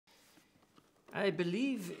I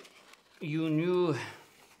believe you knew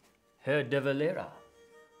Herr de Valera.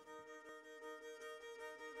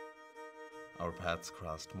 Our paths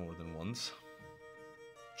crossed more than once.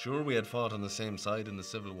 Sure, we had fought on the same side in the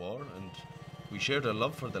Civil War, and we shared a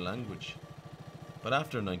love for the language. But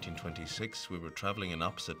after 1926, we were travelling in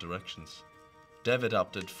opposite directions. Dev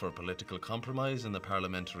opted for political compromise in the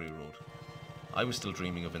parliamentary road. I was still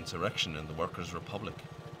dreaming of insurrection in the Workers' Republic.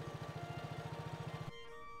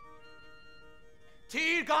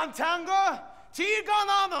 Tír gan tanga, tír gan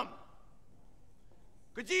anam.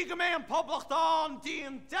 Gadiga me an public dan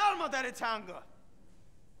dien derma der tanga.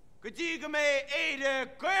 Gadiga me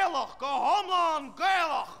ede gaelach go homlan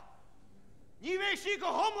gaelach. Ni wees go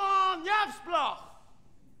homlan jafsblach.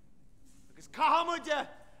 Agus kahamude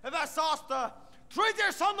eva sasta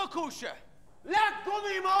trider sonna kusha. Let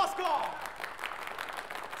gunny Moscow.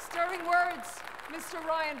 Stirring words, Mr.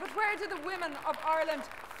 Ryan, but where do the women of Ireland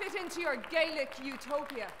fit into your Gaelic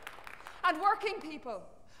utopia? And working people,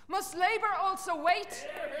 must labour also wait?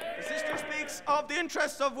 The sister speaks of the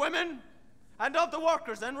interests of women and of the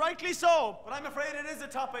workers, and rightly so, but I'm afraid it is a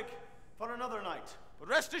topic for another night. But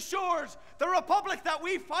rest assured, the republic that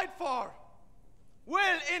we fight for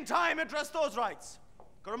will in time address those rights.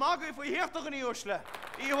 Guramaga if we hear to Gani Ushla,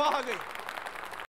 Iwahagi.